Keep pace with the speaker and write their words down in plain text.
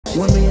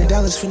$1 million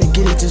finna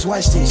get it, just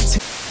watch this.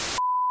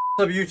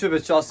 What's up YouTube,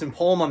 it's Justin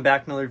Pollum. I'm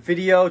back in another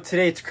video.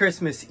 Today it's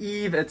Christmas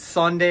Eve, it's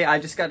Sunday. I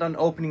just got done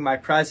opening my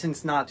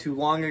presents not too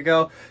long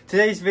ago.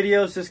 Today's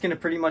video is just going to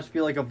pretty much be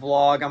like a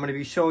vlog. I'm going to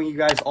be showing you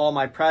guys all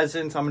my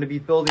presents. I'm going to be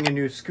building a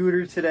new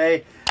scooter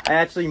today. I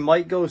actually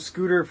might go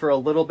scooter for a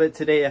little bit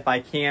today if I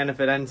can, if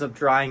it ends up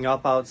drying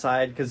up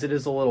outside, because it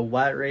is a little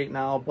wet right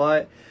now.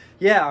 But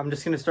yeah, I'm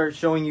just going to start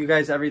showing you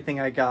guys everything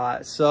I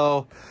got.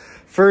 So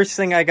first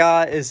thing I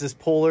got is this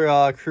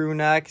Polar crew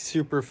neck,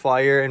 super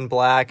fire in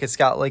black. It's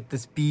got like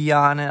this bee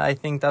on it, I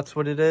think that's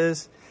what it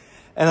is.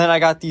 And then I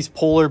got these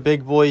Polar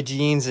big boy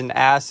jeans in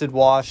acid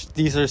wash.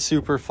 These are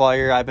super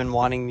fire. I've been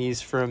wanting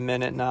these for a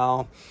minute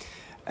now.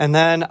 And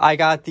then I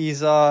got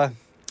these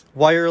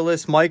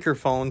wireless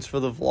microphones for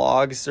the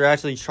vlogs. They're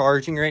actually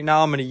charging right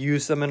now. I'm going to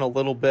use them in a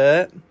little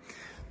bit.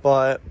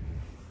 But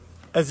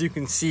as you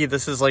can see,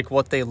 this is like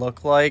what they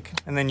look like,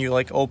 and then you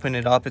like open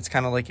it up, it's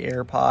kind of like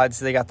AirPods.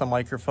 They got the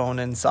microphone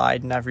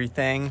inside and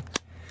everything.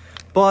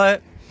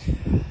 But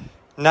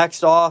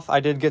next off, I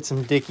did get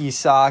some Dickies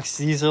socks.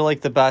 These are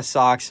like the best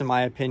socks in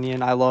my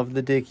opinion. I love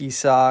the Dickies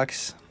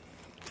socks.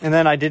 And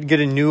then I did get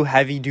a new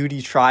heavy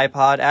duty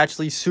tripod.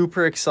 Actually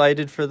super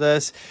excited for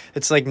this.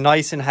 It's like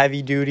nice and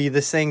heavy duty.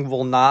 This thing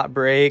will not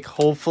break.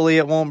 Hopefully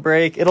it won't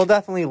break. It'll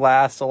definitely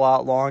last a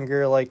lot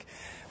longer. Like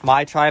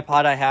my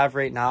tripod I have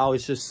right now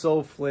is just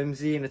so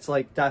flimsy, and it's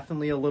like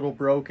definitely a little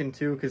broken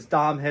too, because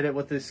Dom hit it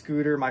with his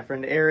scooter, my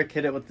friend Eric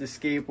hit it with his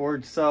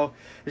skateboard, so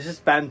it's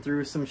just been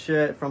through some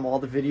shit from all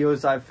the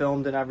videos I've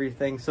filmed and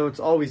everything. So it's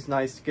always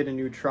nice to get a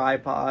new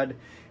tripod.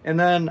 And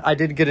then I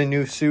did get a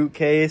new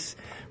suitcase.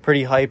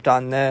 Pretty hyped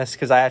on this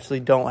because I actually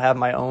don't have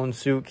my own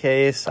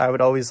suitcase. I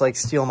would always like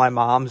steal my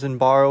mom's and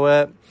borrow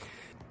it.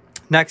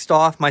 Next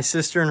off, my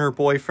sister and her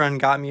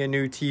boyfriend got me a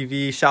new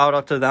TV. Shout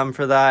out to them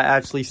for that.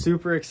 Actually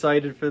super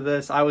excited for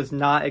this. I was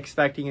not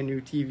expecting a new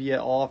TV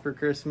at all for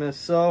Christmas.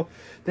 So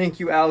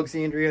thank you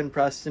Alexandria and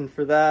Preston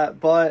for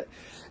that. But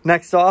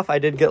next off, I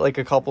did get like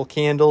a couple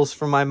candles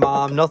from my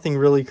mom. Nothing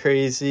really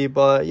crazy,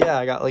 but yeah,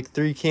 I got like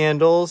 3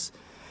 candles.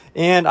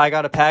 And I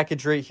got a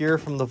package right here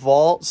from the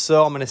vault.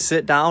 So I'm going to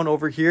sit down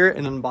over here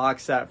and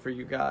unbox that for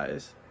you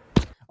guys.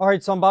 All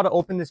right, so I'm about to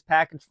open this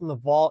package from the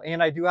vault,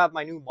 and I do have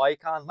my new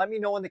mic on. Let me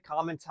know in the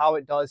comments how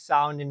it does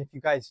sound and if you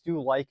guys do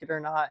like it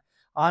or not.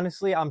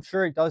 Honestly, I'm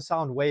sure it does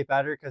sound way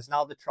better because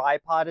now the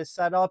tripod is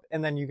set up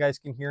and then you guys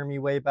can hear me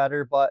way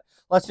better. But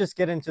let's just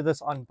get into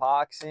this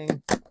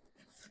unboxing.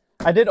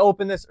 I did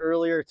open this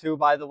earlier too,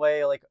 by the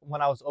way, like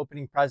when I was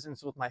opening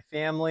presents with my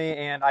family,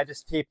 and I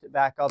just taped it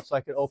back up so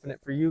I could open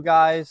it for you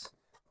guys.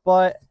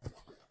 But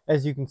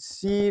as you can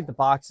see, the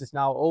box is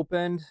now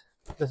opened.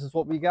 This is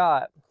what we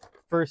got.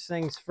 First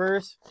things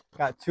first,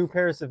 got 2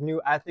 pairs of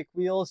new Ethic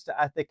wheels, the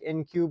Ethic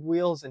Incube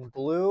wheels in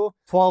blue,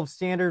 12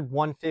 standard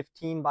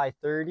 115 by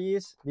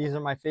 30s. These are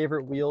my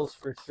favorite wheels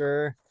for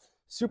sure.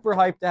 Super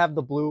hyped to have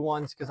the blue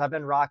ones because I've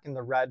been rocking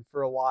the red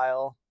for a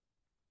while.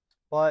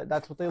 But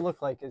that's what they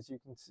look like, as you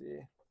can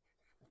see.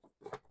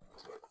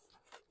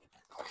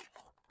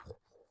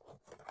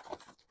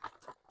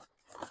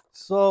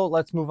 So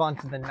let's move on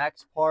to the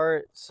next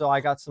part. So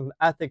I got some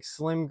Ethic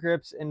Slim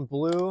Grips in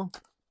blue.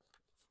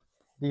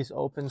 These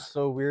open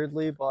so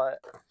weirdly, but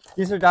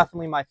these are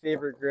definitely my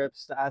favorite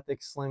grips. The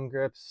Ethic Slim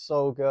Grips,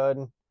 so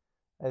good.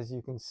 As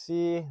you can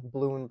see,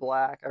 blue and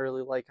black. I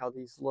really like how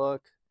these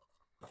look.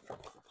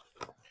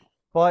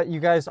 But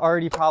you guys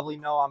already probably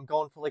know I'm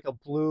going for like a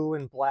blue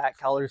and black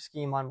color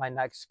scheme on my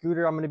next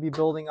scooter I'm going to be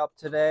building up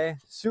today.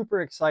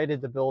 Super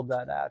excited to build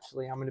that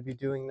actually. I'm going to be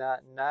doing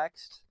that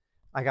next.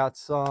 I got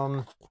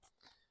some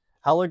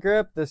Hella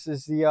Grip. This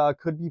is the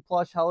Could Be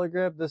Plush Hella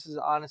Grip. This is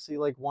honestly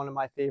like one of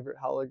my favorite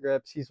Hella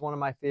Grips. He's one of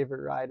my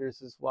favorite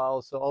riders as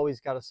well, so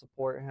always got to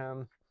support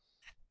him.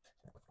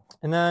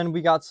 And then we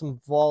got some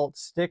Vault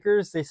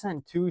stickers. They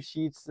sent 2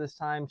 sheets this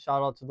time.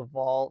 Shout out to the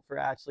Vault for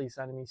actually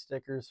sending me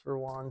stickers for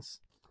once.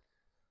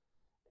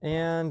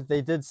 And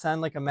they did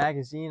send like a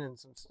magazine and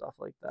some stuff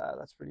like that.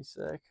 That's pretty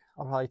sick.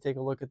 I'll probably take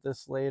a look at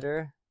this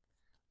later.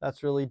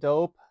 That's really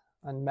dope.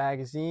 A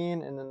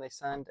magazine, and then they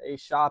sent a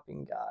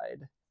shopping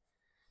guide.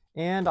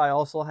 And I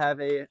also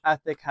have a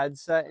Ethic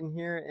headset in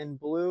here in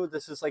blue.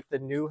 This is like the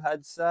new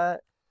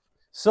headset.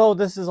 So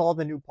this is all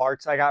the new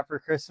parts I got for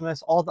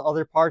Christmas. All the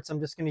other parts,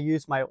 I'm just going to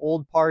use my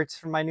old parts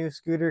for my new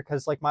scooter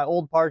because like my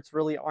old parts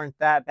really aren't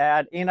that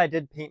bad. And I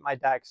did paint my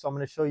deck, so I'm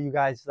going to show you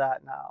guys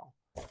that now.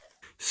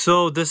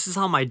 So this is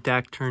how my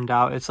deck turned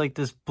out. It's like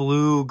this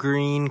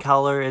blue-green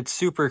color. It's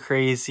super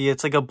crazy.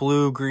 It's like a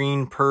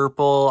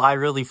blue-green-purple. I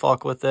really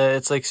fuck with it.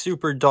 It's like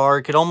super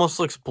dark. It almost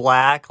looks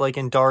black, like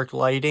in dark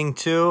lighting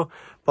too.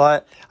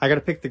 But I got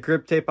to pick the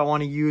grip tape I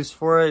want to use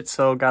for it.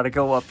 So got to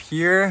go up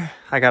here.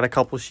 I got a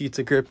couple sheets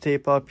of grip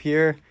tape up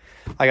here.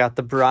 I got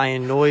the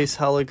Brian Noyce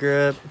Hella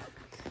Grip.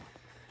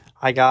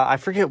 I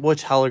forget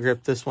which Hella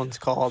Grip this one's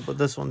called, but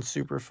this one's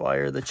super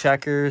fire. The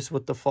checkers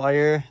with the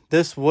fire.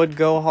 This would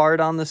go hard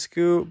on the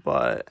scoot,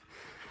 but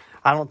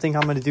I don't think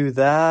I'm going to do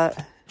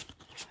that.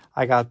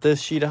 I got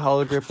this sheet of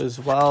Hella Grip as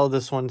well.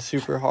 This one's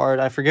super hard.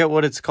 I forget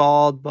what it's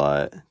called,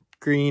 but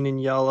green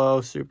and yellow,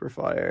 super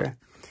fire.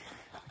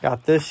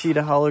 Got this sheet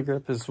of Hella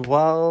Grip as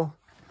well.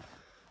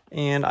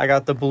 And I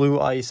got the blue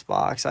ice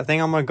box. I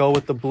think I'm going to go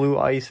with the blue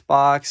ice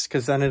box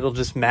because then it'll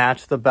just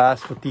match the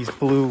best with these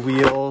blue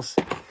wheels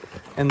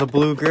and the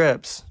blue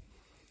grips.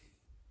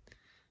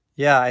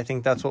 Yeah, I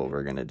think that's what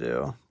we're going to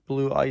do.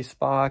 Blue ice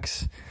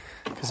box,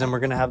 because then we're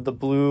going to have the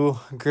blue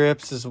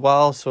grips as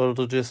well, so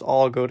it'll just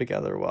all go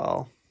together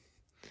well.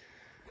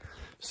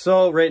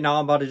 So right now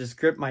I'm about to just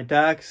grip my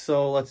deck,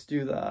 so let's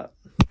do that.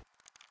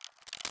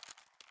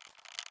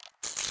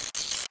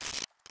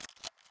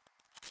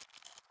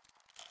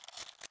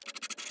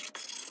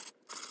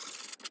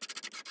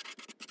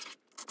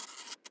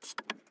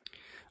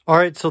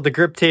 Alright, so the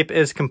grip tape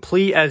is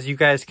complete. As you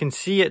guys can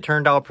see, it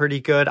turned out pretty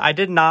good. I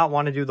did not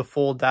want to do the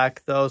full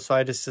deck though, so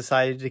I just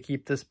decided to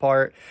keep this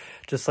part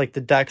just like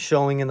the deck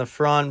showing in the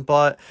front.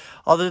 But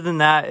other than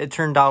that, it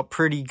turned out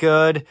pretty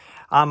good.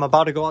 I'm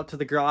about to go out to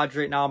the garage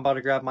right now. I'm about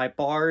to grab my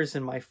bars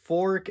and my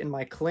fork and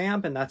my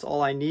clamp, and that's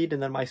all I need.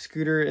 And then my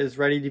scooter is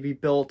ready to be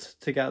built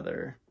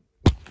together.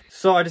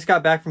 So I just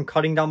got back from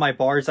cutting down my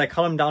bars. I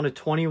cut them down to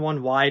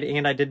 21 wide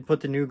and I did put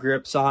the new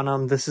grips on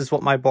them. This is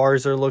what my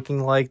bars are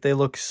looking like. They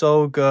look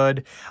so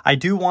good. I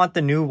do want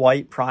the new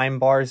white prime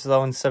bars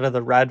though instead of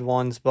the red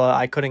ones, but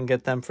I couldn't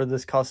get them for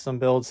this custom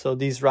build. So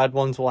these red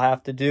ones will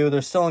have to do.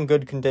 They're still in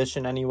good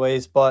condition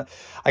anyways, but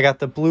I got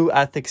the blue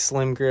Ethic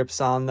slim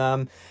grips on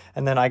them.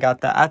 And then I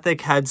got the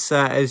Ethic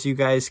headset, as you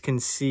guys can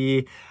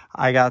see.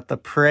 I got the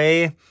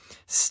Prey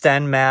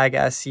Sten Mag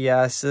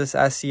SES. This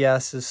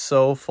SES is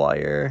so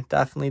fire.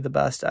 Definitely the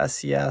best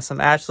SES.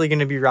 I'm actually going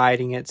to be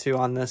riding it too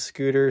on this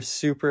scooter.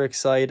 Super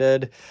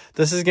excited.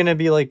 This is going to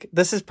be like,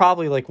 this is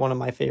probably like one of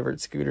my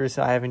favorite scooters.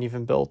 I haven't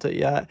even built it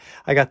yet.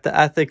 I got the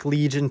Ethic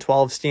Legion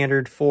 12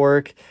 standard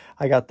fork.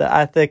 I got the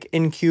Ethic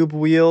Incube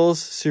wheels.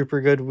 Super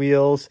good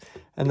wheels.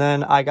 And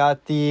then I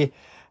got the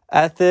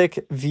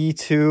Ethic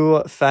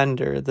V2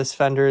 fender. This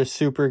fender is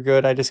super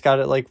good. I just got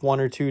it like 1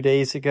 or 2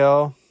 days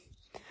ago.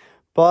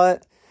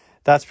 But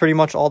that's pretty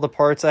much all the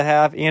parts I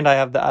have, and I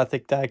have the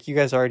Ethic deck. You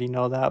guys already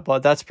know that,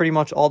 but that's pretty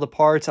much all the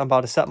parts. I'm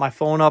about to set my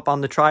phone up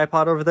on the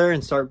tripod over there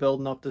and start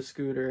building up the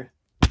scooter.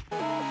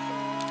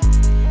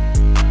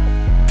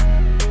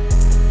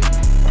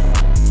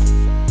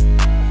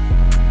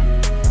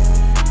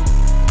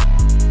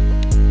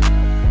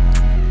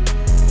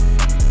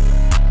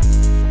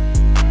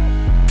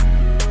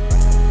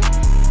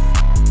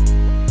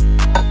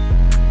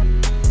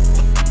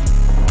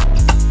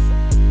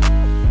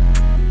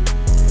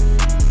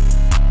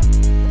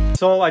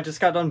 So I just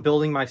got done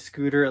building my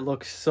scooter. It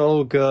looks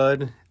so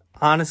good.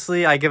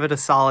 Honestly, I give it a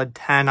solid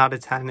 10 out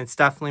of 10. It's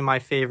definitely my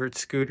favorite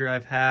scooter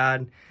I've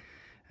had.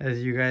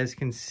 As you guys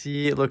can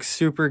see, it looks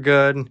super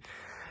good.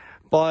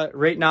 But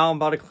right now I'm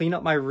about to clean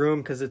up my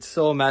room because it's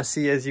so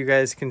messy. As you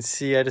guys can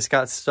see, I just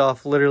got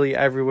stuff literally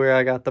everywhere.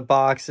 I got the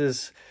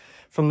boxes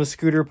from the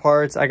scooter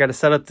parts. I got to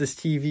set up this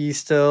TV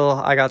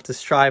still. I got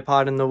this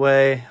tripod in the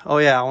way. Oh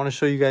yeah, I want to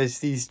show you guys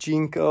these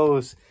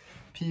Jinkos.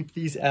 Peep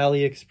these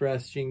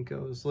AliExpress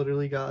Jinkos.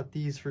 Literally got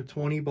these for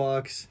 20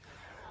 bucks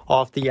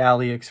off the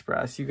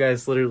AliExpress. You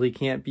guys literally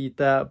can't beat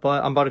that.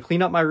 But I'm about to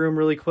clean up my room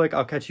really quick.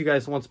 I'll catch you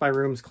guys once my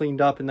room's cleaned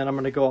up, and then I'm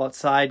going to go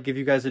outside, give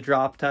you guys a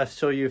drop test,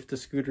 show you if the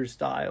scooter's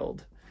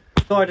dialed.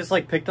 So I just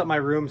like picked up my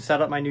room,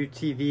 set up my new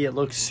TV. It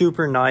looks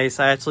super nice.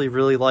 I actually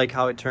really like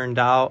how it turned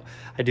out.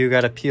 I do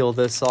got to peel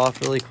this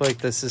off really quick.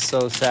 This is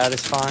so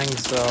satisfying.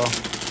 So,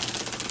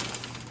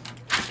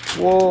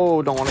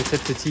 whoa, don't want to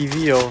tip the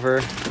TV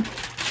over.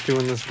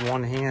 Doing this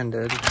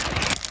one-handed.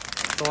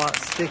 It's a lot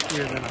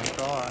stickier than I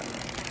thought.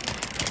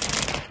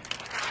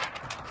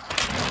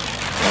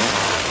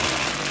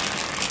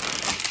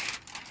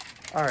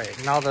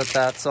 Alright, now that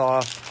that's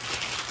off,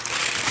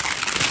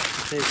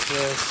 take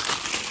this,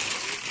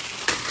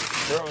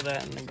 throw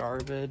that in the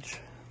garbage.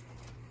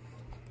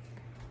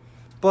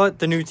 But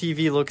the new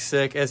TV looks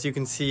sick. As you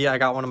can see, I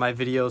got one of my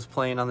videos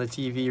playing on the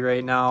TV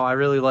right now. I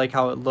really like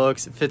how it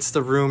looks. It fits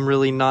the room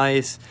really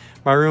nice.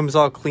 My room's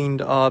all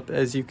cleaned up,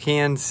 as you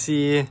can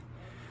see.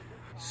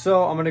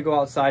 So I'm going to go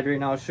outside right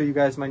now, show you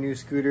guys my new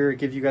scooter,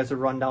 give you guys a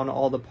rundown of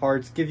all the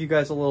parts, give you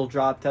guys a little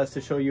drop test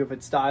to show you if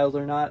it's dialed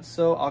or not.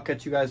 So I'll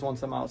catch you guys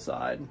once I'm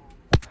outside.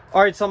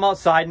 Alright, so I'm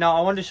outside now.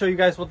 I wanted to show you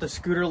guys what the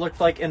scooter looked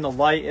like in the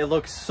light. It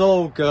looks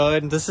so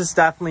good. This is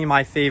definitely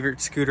my favorite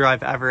scooter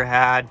I've ever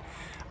had.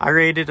 I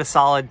rated a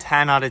solid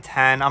 10 out of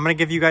 10. I'm going to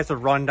give you guys a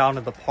rundown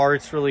of the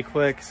parts really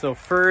quick. So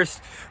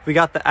first, we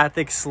got the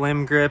Ethic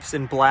Slim grips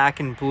in black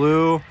and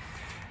blue.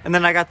 And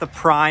then I got the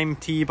Prime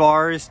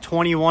T-bars,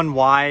 21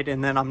 wide,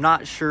 and then I'm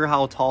not sure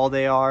how tall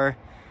they are.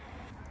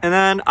 And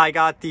then I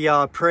got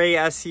the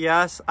Prey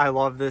SES. I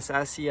love this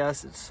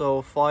SES. It's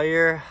so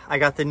fire. I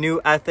got the new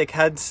Ethic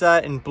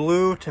headset in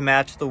blue to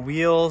match the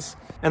wheels.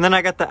 And then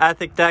I got the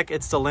Ethic deck.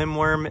 It's the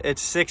Limworm.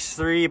 It's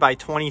 6'3" by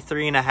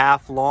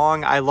 23.5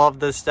 long. I love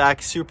this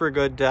deck. Super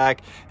good deck.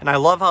 And I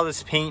love how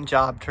this paint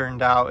job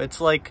turned out. It's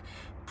like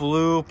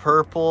blue,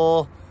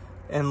 purple,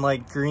 and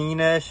like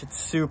greenish. It's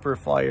super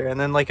fire. And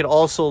then like it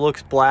also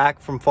looks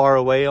black from far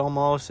away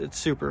almost. It's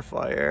super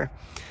fire.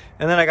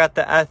 And then I got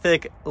the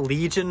Ethic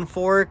Legion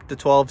fork, the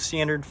 12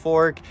 standard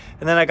fork.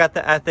 And then I got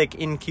the Ethic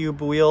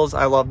Incube wheels.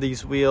 I love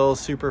these wheels,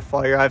 super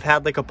fire. I've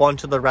had like a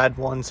bunch of the red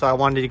ones, so I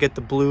wanted to get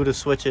the blue to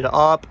switch it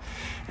up.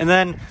 And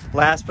then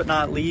last but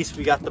not least,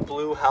 we got the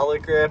blue Hella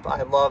Grip.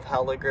 I love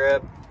Hella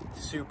Grip,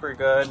 super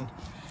good. And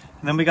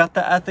then we got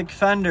the Ethic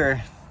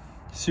Fender,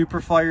 super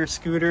fire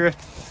scooter.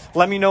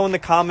 Let me know in the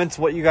comments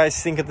what you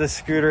guys think of this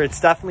scooter. It's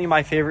definitely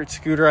my favorite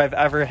scooter I've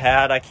ever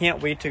had. I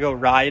can't wait to go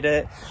ride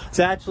it. It's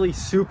actually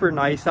super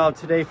nice out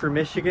today for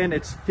Michigan.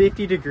 It's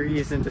 50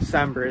 degrees in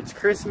December. It's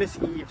Christmas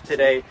Eve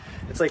today.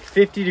 It's like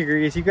 50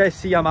 degrees. You guys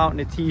see I'm out in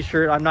a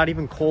t-shirt. I'm not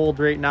even cold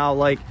right now.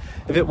 Like,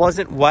 if it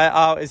wasn't wet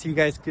out, as you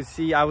guys could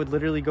see, I would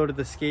literally go to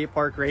the skate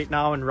park right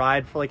now and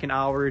ride for like an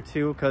hour or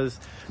two, because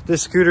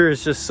this scooter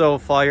is just so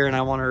fire and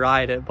I want to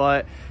ride it.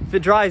 But if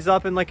it dries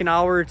up in like an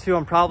hour or two,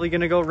 I'm probably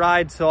going to go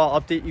ride, so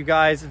I'll update you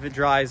guys if it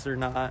dries or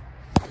not.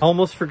 I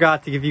almost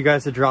forgot to give you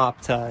guys a drop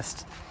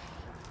test.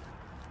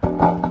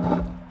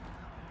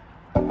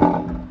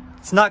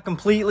 It's not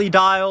completely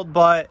dialed,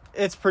 but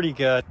it's pretty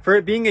good. For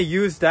it being a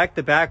used deck,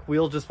 the back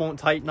wheel just won't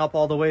tighten up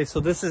all the way, so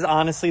this is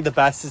honestly the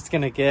best it's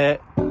gonna get.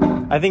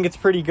 I think it's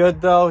pretty good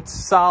though. It's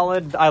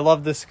solid. I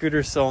love this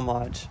scooter so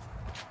much.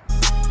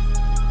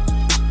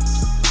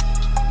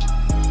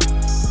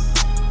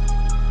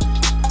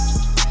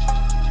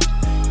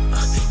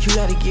 You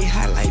let it get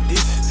hot like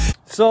this.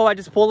 So I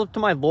just pulled up to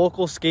my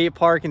local skate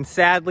park, and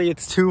sadly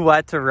it's too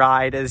wet to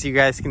ride, as you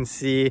guys can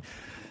see.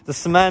 The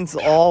cement's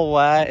all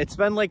wet. It's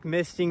been like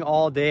misting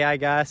all day, I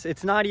guess.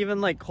 It's not even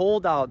like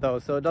cold out though,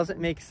 so it doesn't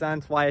make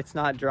sense why it's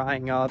not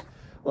drying up.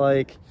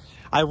 Like,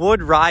 I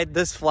would ride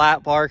this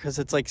flat bar because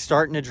it's like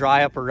starting to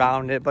dry up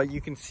around it, but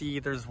you can see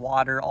there's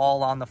water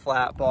all on the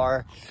flat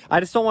bar. I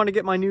just don't want to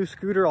get my new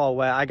scooter all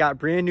wet. I got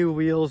brand new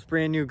wheels,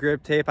 brand new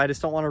grip tape. I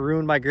just don't want to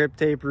ruin my grip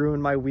tape,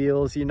 ruin my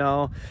wheels, you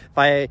know. If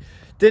I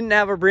didn't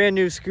have a brand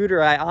new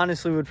scooter, I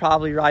honestly would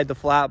probably ride the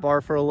flat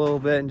bar for a little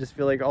bit and just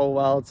be like, oh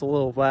well, it's a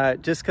little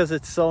wet, just because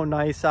it's so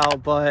nice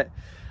out. But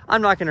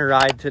I'm not going to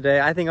ride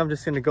today. I think I'm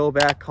just going to go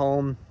back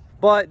home.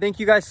 But thank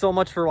you guys so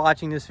much for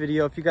watching this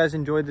video. If you guys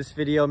enjoyed this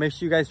video, make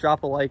sure you guys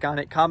drop a like on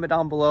it, comment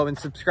down below, and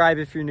subscribe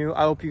if you're new.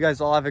 I hope you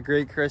guys all have a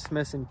great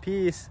Christmas, and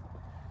peace.